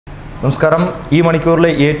നമസ്കാരം. ഈ മണിക്കൂറിലെ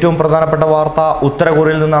ഏറ്റവും പ്രധാനപ്പെട്ട വാർത്ത ഉത്തര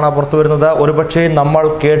കൊറിയയിൽ നിന്നാണ് പുറത്തു വരുന്നത്. ഒരുപക്ഷെ നമ്മൾ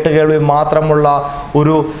കേട്ടുകേൾവി മാത്രമുള്ള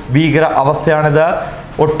ഒരു ഭീകര അവസ്ഥയാണിത്.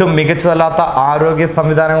 ഒട്ടും മികച്ചതല്ലാത്ത ആരോഗ്യ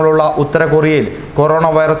സംവിധാനങ്ങളുള്ള ഉത്തര കൊറിയയിൽ കൊറോണ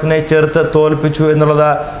വൈറസിനെ ചെറുത്ത് തോൽപ്പിച്ചു എന്നുള്ളത്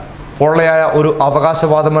പൊള്ളയായ ഒരു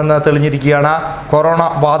അവകാശവാദമെന്ന് തെളിഞ്ഞിരിക്കുകയാണ്. കൊറോണ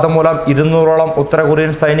ബാധ മൂലം 200ഓളം ഉത്തര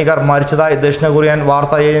കൊറിയൻ സൈനികർ മരിച്ചതായി ദക്ഷിണ കൊറിയൻ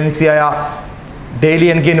വാർത്താ ഏജൻസിയായ ഡെയിലി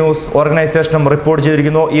എൻകെ ന്യൂസ് ഓർഗനൈസേഷനും റിപ്പോർട്ട്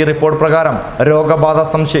ചെയ്തിരിക്കുന്നു. ഈ റിപ്പോർട്ട് പ്രകാരം രോഗബാധ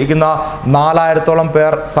സംശയിക്കുന്ന 4000ഓളം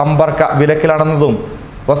പേർ സമ്പർക്ക വിലക്കിലാണെന്നതും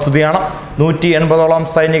വസ്തുതയാണ്. 180ഓളം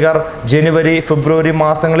സൈനികർ ജനുവരി ഫെബ്രുവരി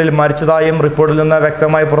മാസങ്ങളിൽ മരിച്ചതായും റിപ്പോർട്ടിൽ നിന്ന്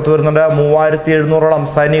വ്യക്തമായി പുറത്തു വരുന്നുണ്ട്. 3700ഓളം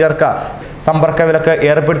സൈനികർക്ക് സമ്പർക്ക വിലക്ക്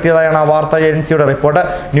ഏർപ്പെടുത്തിയതായാണ് വാർത്താ ഏജൻസിയുടെ റിപ്പോർട്ട്.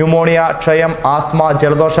 ന്യൂമോണിയ, ക്ഷയം, ആസ്മ,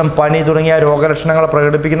 ജലദോഷം, പനി തുടങ്ങിയ രോഗലക്ഷണങ്ങൾ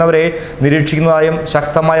പ്രകടിപ്പിക്കുന്നവരെ നിരീക്ഷിക്കുന്നതായും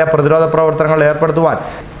ശക്തമായ പ്രതിരോധ പ്രവർത്തനങ്ങൾ ഏർപ്പെടുത്തുവാൻ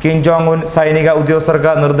കിം ജോങ് ഉൻ സൈനിക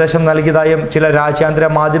ഉദ്യോഗസ്ഥർക്ക് നിർദ്ദേശം നൽകിയതായും ചില രാജ്യാന്തര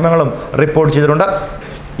മാധ്യമങ്ങളും റിപ്പോർട്ട് ചെയ്തിട്ടുണ്ട്.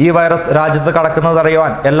 ഈ വൈറസ് രാജ്യത്ത് കടക്കുന്നത്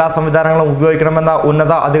തടയുവാൻ എല്ലാ സംവിധാനങ്ങളും ഉപയോഗിക്കണമെന്ന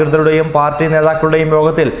ഉന്നത അധികൃതരുടെയും പാർട്ടി നേതാക്കളുടെയും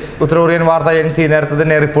യോഗത്തിൽ ഉത്തര കൊറിയൻ വാർത്താ ഏജൻസി നേരത്തെ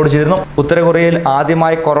തന്നെ റിപ്പോർട്ട് ചെയ്തിരുന്നു. ഉത്തര കൊറിയയിൽ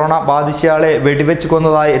ആദ്യമായി കൊറോണ ബാധിച്ചയാളെ വെടിവെച്ച്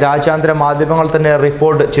കൊന്നതായി രാജ്യാന്തര മാധ്യമങ്ങൾ തന്നെ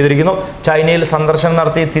റിപ്പോർട്ട് ചെയ്തിരിക്കുന്നു. ചൈനയിൽ സന്ദർശനം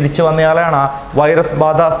നടത്തി തിരിച്ചു വന്നയാളെയാണ് വൈറസ്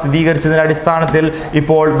ബാധ സ്ഥിരീകരിച്ചതിന്റെ അടിസ്ഥാനത്തിൽ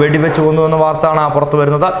ഇപ്പോൾ വെടിവെച്ച് കൊന്നുവെന്ന വാർത്തയാണ് പുറത്തു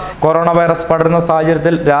വരുന്നത്. കൊറോണ വൈറസ് പടരുന്ന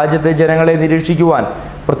സാഹചര്യത്തിൽ രാജ്യത്തെ ജനങ്ങളെ നിരീക്ഷിക്കുവാൻ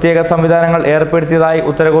പ്രത്യേക സംവിധാനങ്ങൾ ഏർപ്പെടുത്തിയതായി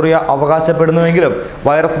ഉത്തര കൊറിയ അവകാശപ്പെടുന്നുവെങ്കിലും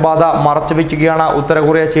വൈറസ് ബാധ മറച്ചുവെക്കുകയാണ് ഉത്തര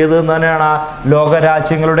കൊറിയ ചെയ്തതെന്ന് തന്നെയാണ് ലോക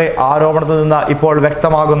രാജ്യങ്ങളുടെ ആരോപണത്തിൽ നിന്ന് ഇപ്പോൾ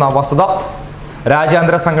വ്യക്തമാകുന്ന വസ്തുത.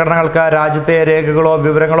 രാജ്യാന്തര സംഘടനകൾക്ക് രാജ്യത്തെ രേഖകളോ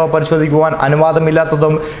വിവരങ്ങളോ പരിശോധിക്കുവാൻ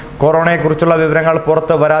അനുവാദമില്ലാത്തതും കൊറോണയെക്കുറിച്ചുള്ള വിവരങ്ങൾ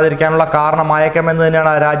പുറത്ത് വരാതിരിക്കാനുള്ള കാരണമായേക്കാമെന്ന്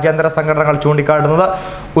തന്നെയാണ് രാജ്യാന്തര സംഘടനകൾ ചൂണ്ടിക്കാട്ടുന്നത്.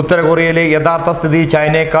 ഉത്തര കൊറിയയിലെ യഥാർത്ഥ സ്ഥിതി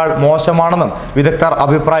ചൈനയേക്കാൾ മോശമാണെന്നും വിദഗ്ധർ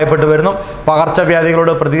അഭിപ്രായപ്പെട്ടു വരുന്നു.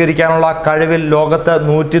 പകർച്ചവ്യാധികളോട് പ്രതികരിക്കാനുള്ള കഴിവിൽ ലോകത്ത്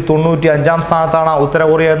 195-ാം സ്ഥാനത്താണ് ഉത്തര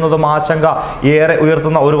കൊറിയ എന്നതും ആശങ്ക ഏറെ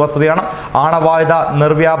ഉയർത്തുന്ന ഒരു വസ്തുതയാണ്. ആണവായുധ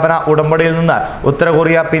നിർവ്യാപന ഉടമ്പടിയിൽ നിന്ന് ഉത്തര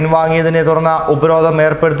കൊറിയ പിൻവാങ്ങിയതിനെ തുടർന്ന് ഉപരോധം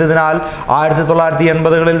ഏർപ്പെടുത്തിയതിനാൽ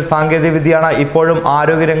 1980കളിൽ സാങ്കേതിക വിദ്യയാണ് ഇപ്പോഴും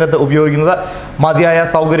ആരോഗ്യരംഗത്ത് ഉപയോഗിക്കുന്നത്. മതിയായ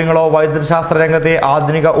സൗകര്യങ്ങളോ വൈദ്യശാസ്ത്ര രംഗത്തെ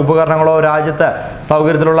ആധുനിക ഉപകരണങ്ങളോ രാജ്യത്ത്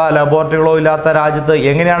സൗകര്യത്തിലുള്ള ലബോറട്ടറികളോ ഇല്ലാത്ത രാജ്യത്ത്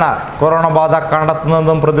എങ്ങനെയാണ് കൊറോണ ബാധ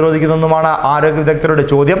കണ്ടെത്തുന്നതെന്നും പ്രതിരോധിക്കുന്നതെന്നുമാണ് ആരോഗ്യ വിദഗ്ധരുടെ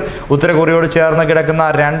ചോദ്യം. ഉത്തര കൊറിയയോട് ചേർന്ന് കിടക്കുന്ന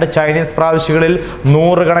 2 ചൈനീസ് പ്രവിശ്യകളിൽ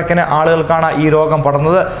 100 കണക്കിന് ആളുകൾക്കാണ് ഈ രോഗം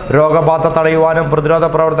പടർന്നത്. രോഗബാധ തടയുവാനും പ്രതിരോധ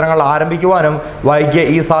പ്രവർത്തനങ്ങൾ ആരംഭിക്കുവാനും വൈകിയ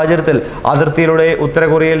ഈ സാഹചര്യത്തിൽ അതിർത്തിയിലൂടെ ഉത്തര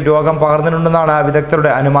കൊറിയയിൽ രോഗം പകർന്നിട്ടുണ്ടെന്നാണ്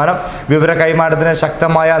വിദഗ്ധരുടെ അനുമാനം. വിവര കൈമാറ്റത്തിന്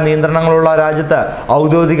ശക്തമായ നിയന്ത്രണങ്ങളുള്ള രാജ്യത്ത്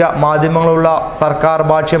ഔദ്യോഗിക മാധ്യമങ്ങളുള്ള സർക്കാർ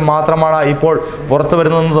ഭാഷ്യം മാത്രമാണ് ഇപ്പോൾ പുറത്തു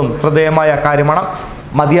വരുന്നതെന്നതും ശ്രദ്ധേയമായ കാര്യമാണ്.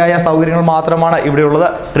 മതിയായ സൗകര്യങ്ങൾ മാത്രമാണ് ഇവിടെയുള്ളത്.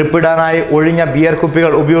 ട്രിപ്പിടാനായി ഒഴിഞ്ഞ ബിയർ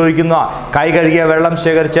കുപ്പികൾ ഉപയോഗിക്കുന്ന, കൈ കഴുകിയ വെള്ളം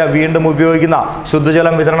ശേഖരിച്ച് വീണ്ടും ഉപയോഗിക്കുന്ന,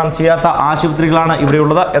 ശുദ്ധജലം വിതരണം ചെയ്യാത്ത ആശുപത്രികളാണ്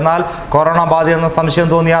ഇവിടെയുള്ളത്. എന്നാൽ കൊറോണ ബാധയെന്ന സംശയം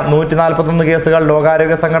തോന്നിയ 141 കേസുകൾ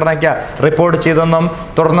ലോകാരോഗ്യ സംഘടനയ്ക്ക് റിപ്പോർട്ട് ചെയ്തെന്നും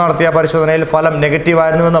തുടർന്ന് നടത്തിയ പരിശോധനയിൽ ഫലം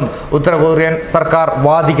നെഗറ്റീവായിരുന്നുവെന്നും ഉത്തര കൊറിയൻ സർക്കാർ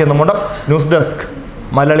വാദിക്കുന്നുമുണ്ട്. ന്യൂസ് ഡെസ്ക്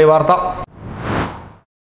മലയാളി വാർത്ത.